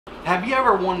Have you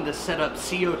ever wanted to set up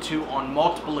CO2 on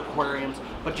multiple aquariums,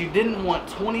 but you didn't want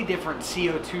 20 different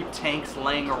CO2 tanks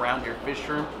laying around your fish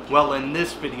room? Well, in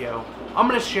this video, I'm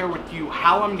going to share with you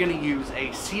how I'm going to use a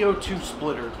CO2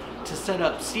 splitter to set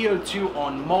up CO2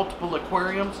 on multiple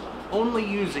aquariums, only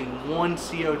using one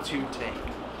CO2 tank.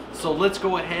 So let's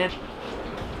go ahead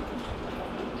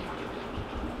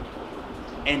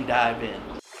and dive in.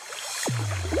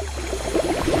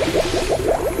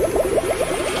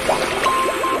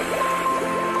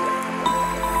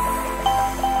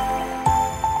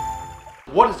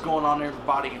 What is going on,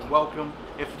 everybody, and welcome.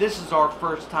 If this is our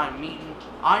first time meeting,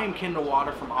 I am Kendall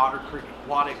Water from Otter Creek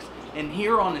Aquatics, and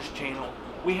here on this channel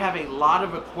we have a lot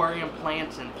of aquarium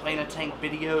plants and plant tank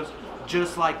videos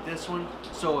just like this one.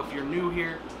 So if you're new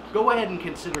here, go ahead and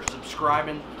consider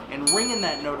subscribing and ringing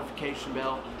that notification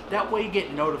bell. That way you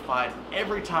get notified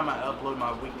every time I upload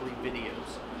my weekly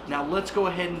videos. Now let's go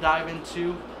ahead and dive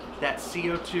into that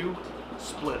CO2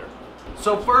 splitter.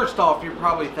 So first off, you're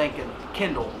probably thinking,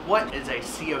 Kendall, what is a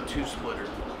CO2 splitter?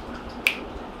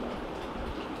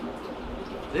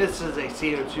 This is a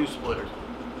CO2 splitter.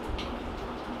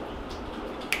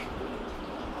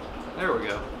 There we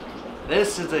go.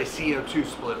 This is a CO2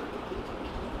 splitter.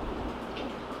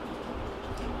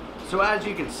 So as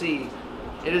you can see,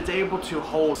 it is able to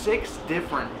hold 6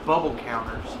 different bubble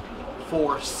counters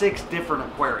for 6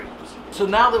 different aquariums. So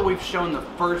now that we've shown the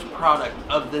first product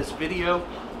of this video,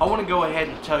 I want to go ahead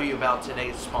and tell you about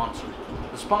today's sponsor.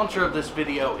 The sponsor of this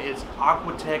video is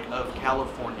Aquatek of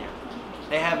California.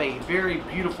 They have a very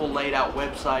beautiful laid out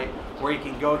website where you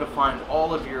can go to find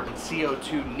all of your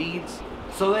CO2 needs.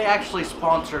 So they actually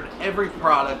sponsored every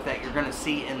product that you're going to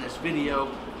see in this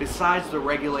video besides the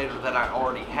regulator that I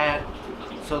already had.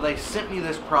 So they sent me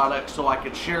this product so I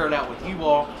could share it out with you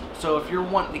all. So if you're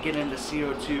wanting to get into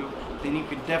CO2, then you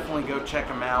can definitely go check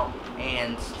them out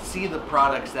and see the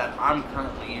products that I'm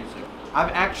currently using. I've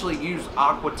actually used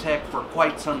Aquatek for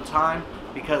quite some time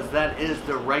because that is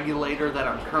the regulator that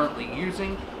I'm currently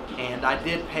using, and I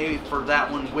did pay for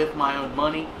that one with my own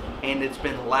money, and it's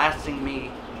been lasting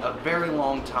me a very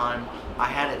long time. I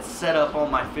had it set up on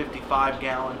my 55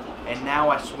 gallon, and now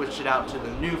I switched it out to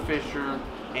the new fish room,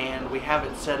 and we have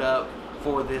it set up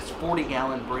for this 40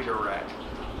 gallon breeder rack.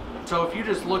 So if you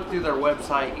just look through their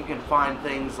website, you can find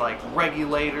things like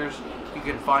regulators, you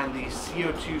can find these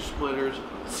CO2 splitters,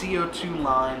 CO2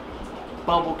 line,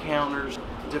 bubble counters,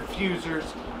 diffusers.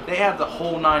 They have the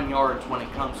whole 9 yards when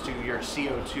it comes to your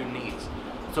CO2 needs.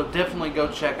 So definitely go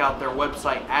check out their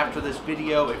website after this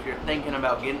video if you're thinking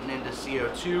about getting into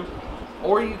CO2.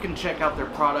 Or you can check out their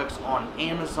products on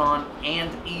Amazon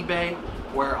and eBay,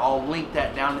 where I'll link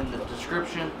that down in the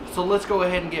description. So let's go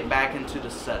ahead and get back into the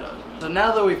setup. So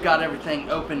now that we've got everything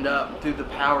opened up through the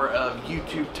power of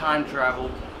YouTube time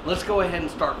travel, let's go ahead and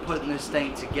start putting this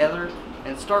thing together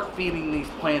and start feeding these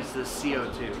plants this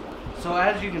CO2. So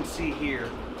as you can see here,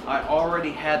 I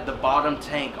already had the bottom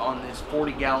tank on this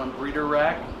 40 gallon breeder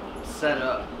rack set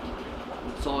up.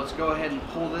 So let's go ahead and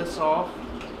pull this off,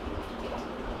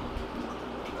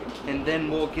 and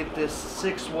then we'll get this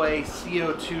 6-way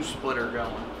CO2 splitter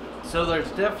going. So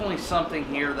there's definitely something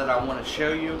here that I want to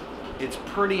show you. It's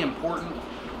pretty important.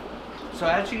 So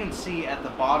as you can see at the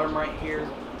bottom right here,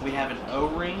 we have an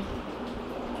O-ring,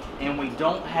 and we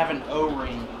don't have an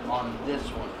O-ring on this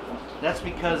one. That's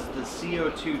because the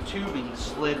CO2 tubing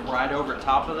slid right over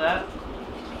top of that.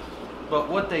 But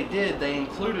what they did, they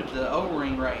included the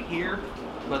O-ring right here,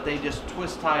 but they just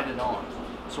twist tied it on.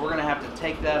 So we're going to have to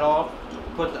take that off,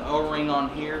 put the O-ring on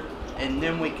here, and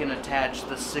then we can attach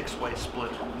the 6-way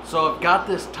splitter. So I've got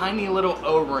this tiny little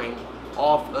O-ring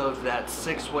off of that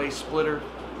 6-way splitter,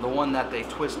 the one that they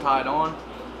twist tied on.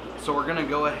 So we're going to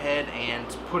go ahead and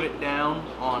put it down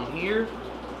on here,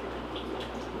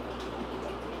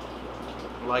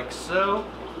 like so,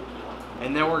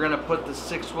 and then we're going to put the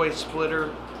 6-way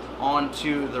splitter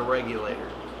onto the regulator.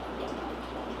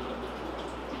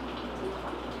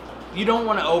 You don't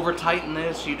want to over tighten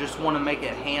this, you just want to make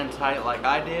it hand tight like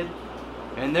I did.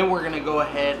 And then we're going to go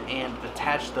ahead and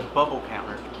attach the bubble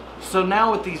counter. So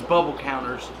now with these bubble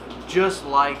counters, just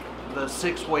like the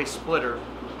 6-way splitter,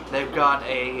 they've got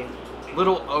a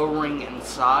little O-ring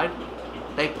inside.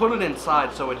 They put it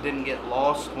inside so it didn't get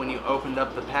lost when you opened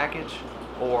up the package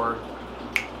or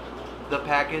the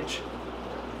package.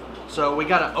 So we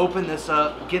got to open this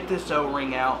up, get this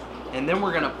O-ring out, and then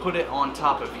we're going to put it on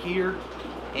top of here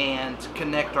and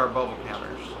connect our bubble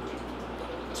counters.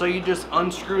 So you just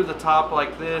unscrew the top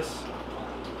like this,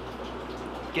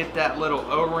 get that little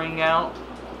O-ring out,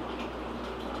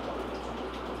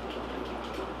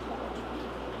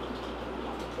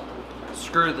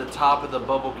 screw the top of the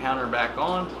bubble counter back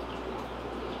on,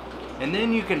 And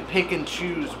then you can pick and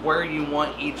choose where you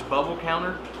want each bubble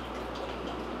counter.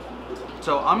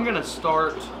 So I'm gonna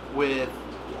start with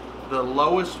the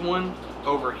lowest one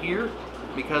over here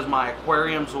because my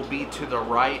aquariums will be to the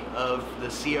right of the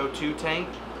CO2 tank.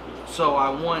 So I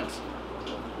want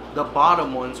the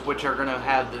bottom ones, which are gonna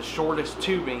have the shortest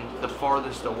tubing, the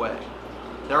farthest away.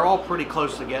 They're all pretty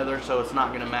close together, so it's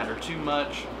not gonna matter too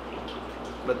much,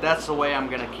 but that's the way I'm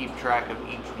gonna keep track of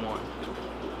each one.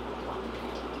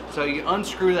 So you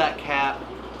unscrew that cap,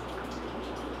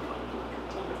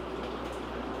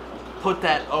 put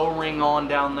that O-ring on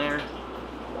down there,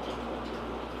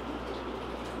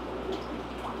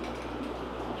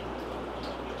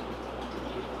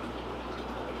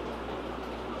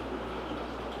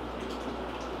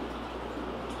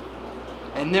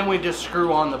 and then we just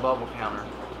screw on the bubble counter.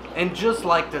 And just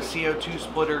like the CO2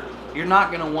 splitter, you're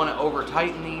not going to want to over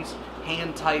tighten these.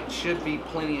 Hand tight should be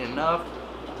plenty enough.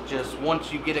 Just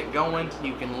once you get it going,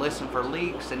 you can listen for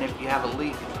leaks, and if you have a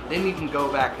leak, then you can go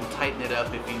back and tighten it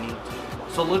up if you need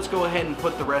to. So let's go ahead and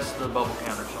put the rest of the bubble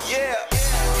counters on. Yeah.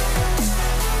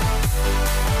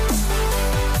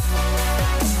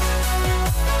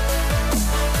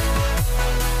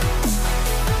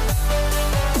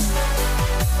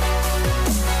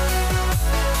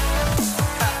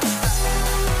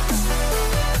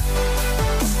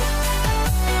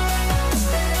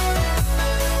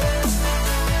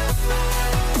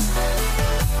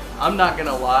 I'm not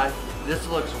gonna lie, this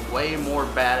looks way more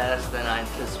badass than I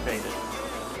anticipated.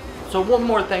 So one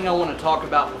more thing I want to talk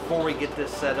about before we get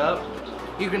this set up.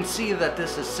 You can see that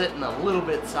this is sitting a little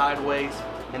bit sideways,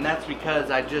 and that's because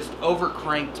I just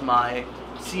overcranked my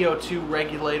CO2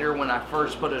 regulator when I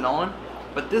first put it on.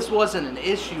 But this wasn't an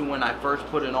issue when I first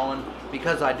put it on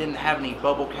because I didn't have any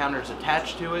bubble counters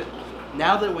attached to it.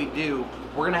 Now that we do,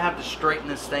 we're gonna have to straighten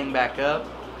this thing back up.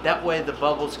 That way the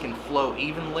bubbles can flow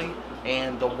evenly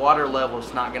and the water level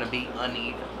is not going to be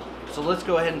uneven. So let's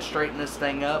go ahead and straighten this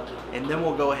thing up, and then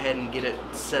we'll go ahead and get it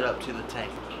set up to the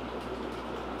tank.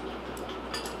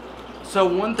 So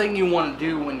one thing you want to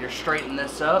do when you're straightening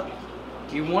this up,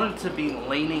 you want it to be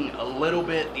leaning a little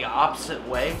bit the opposite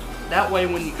way. That way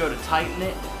when you go to tighten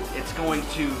it, it's going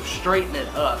to straighten it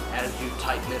up as you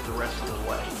tighten it the rest of the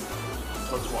way.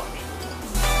 Let's watch.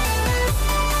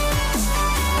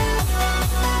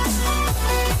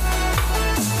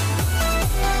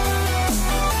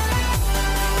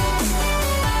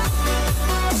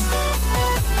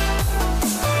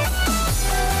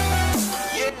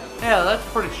 Yeah, that's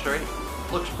pretty straight.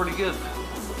 Looks pretty good.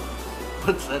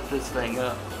 Let's set this thing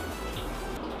up.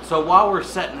 So while we're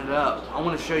setting it up, I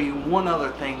want to show you one other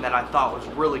thing that I thought was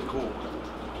really cool.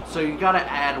 So you got to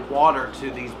add water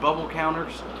to these bubble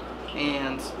counters,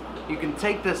 and you can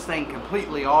take this thing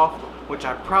completely off, which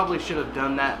I probably should have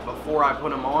done that before I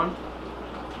put them on.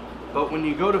 But when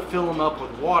you go to fill them up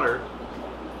with water,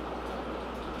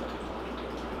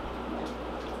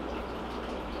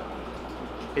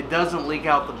 it doesn't leak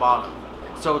out the bottom.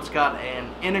 So it's got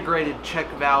an integrated check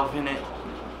valve in it.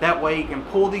 That way you can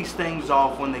pull these things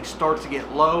off when they start to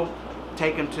get low,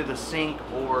 take them to the sink,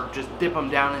 or just dip them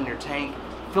down in your tank,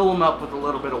 fill them up with a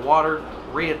little bit of water,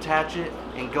 reattach it,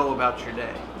 and go about your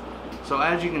day. So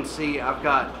as you can see, I've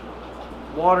got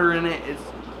water in it. It's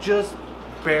just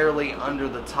barely under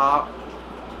the top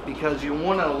because you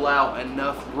want to allow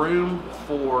enough room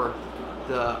for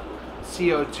the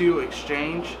CO2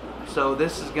 exchange. So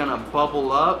this is going to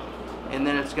bubble up, and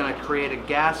then it's going to create a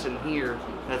gas in here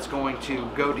that's going to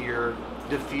go to your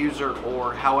diffuser,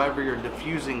 or however you're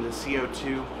diffusing the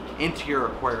CO2 into your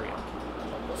aquarium.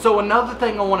 So another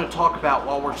thing I want to talk about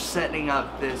while we're setting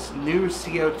up this new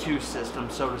CO2 system,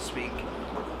 so to speak,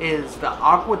 is the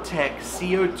Aquatek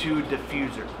CO2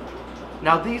 diffuser.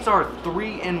 Now these are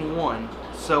 3-in-1,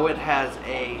 so it has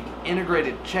a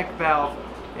integrated check valve,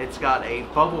 it's got a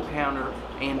bubble counter,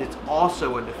 and it's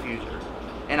also a diffuser.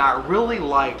 And I really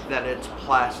like that it's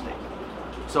plastic.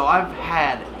 So I've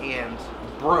had and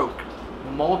broke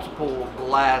multiple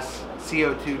glass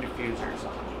CO2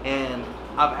 diffusers, and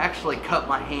I've actually cut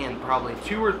my hand probably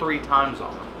 2 or 3 times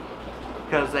on them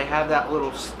because they have that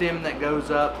little stem that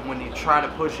goes up, and when you try to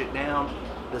push it down,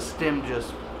 the stem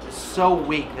just is so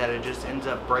weak that it just ends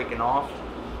up breaking off.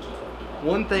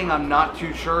 One thing I'm not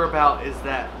too sure about is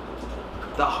that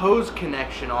the hose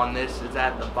connection on this is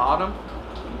at the bottom.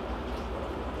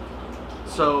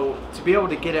 So to be able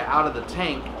to get it out of the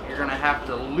tank, you're going to have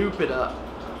to loop it up.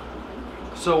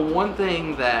 So one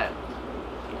thing that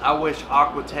I wish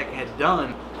Aquatek had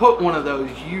done, put one of those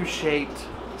U-shaped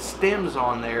stems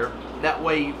on there. That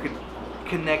way you could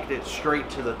connect it straight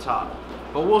to the top.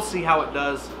 But we'll see how it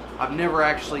does. I've never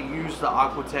actually used the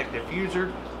Aquatek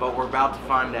diffuser, but we're about to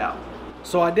find out.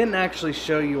 So I didn't actually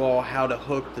show you all how to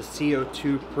hook the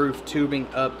CO2 proof tubing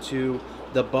up to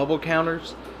the bubble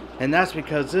counters, and that's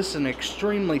because this is an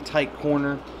extremely tight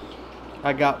corner.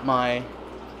 I got my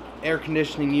air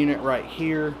conditioning unit right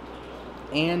here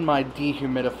and my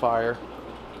dehumidifier,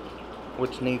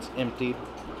 which needs emptied.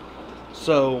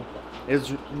 So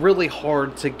it's really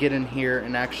hard to get in here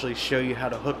and actually show you how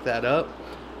to hook that up,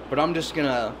 but I'm just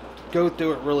gonna go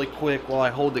through it really quick while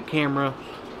I hold the camera,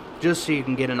 just so you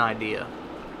can get an idea.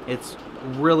 It's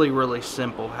really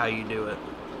simple how you do it.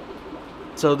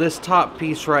 So this top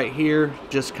piece right here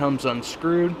just comes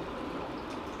unscrewed,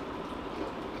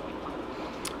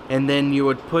 and then you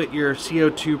would put your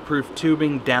CO2 proof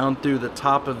tubing down through the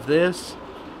top of this,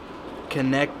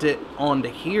 connect it onto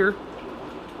here,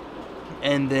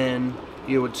 and then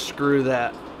you would screw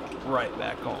that right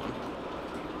back on.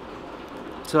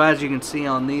 So as you can see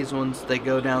on these ones, they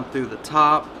go down through the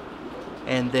top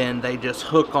and then they just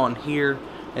hook on here,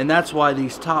 and that's why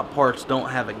these top parts don't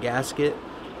have a gasket,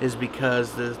 is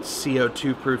because the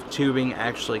CO2 proof tubing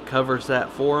actually covers that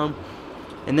for them.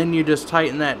 And then you just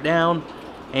tighten that down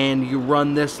and you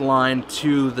run this line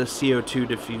to the CO2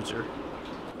 diffuser.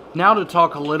 Now to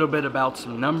talk a little bit about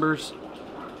some numbers.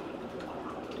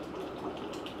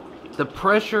 The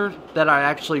pressure that I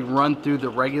actually run through the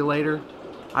regulator,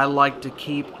 I like to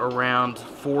keep around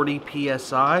 40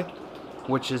 psi,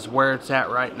 which is where it's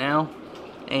at right now.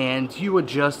 And you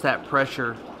adjust that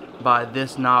pressure by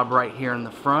this knob right here in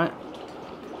the front.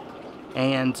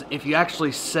 And if you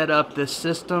actually set up this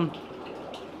system,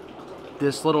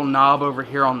 this little knob over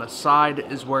here on the side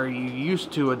is where you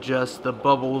used to adjust the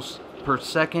bubbles per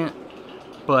second,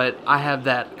 but I have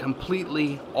that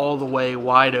completely all the way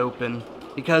wide open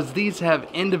because these have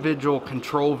individual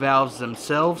control valves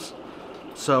themselves.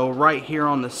 So right here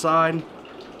on the side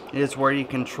is where you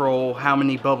control how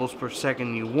many bubbles per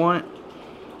second you want.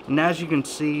 And as you can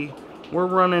see, we're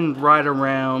running right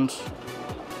around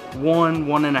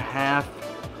 1.5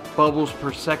 bubbles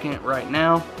per second right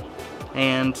now,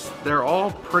 and they're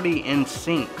all pretty in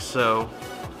sync, so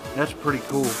that's pretty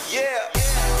cool. Yeah.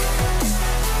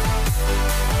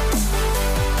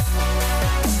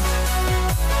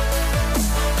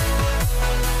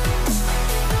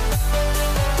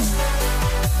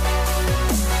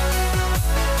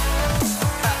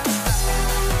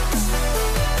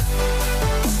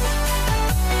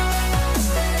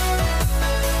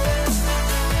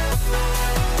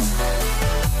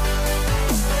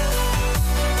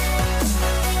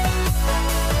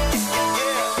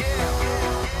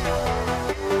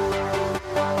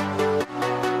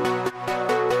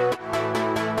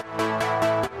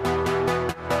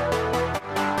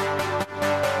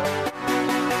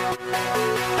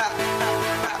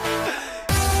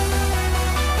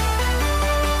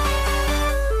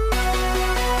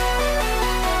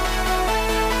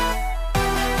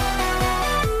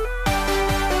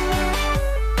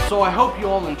 So I hope you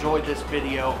all enjoyed this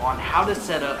video on how to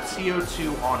set up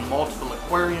CO2 on multiple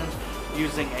aquariums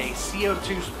using a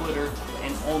CO2 splitter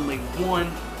and only one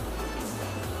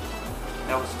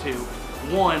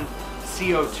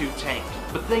CO2 tank.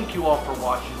 But thank you all for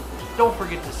watching. Don't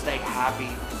forget to stay happy,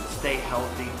 stay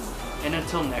healthy, and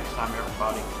until next time,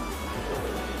 everybody.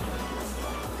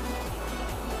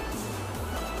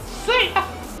 See ya!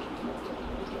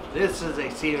 This is a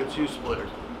CO2 splitter.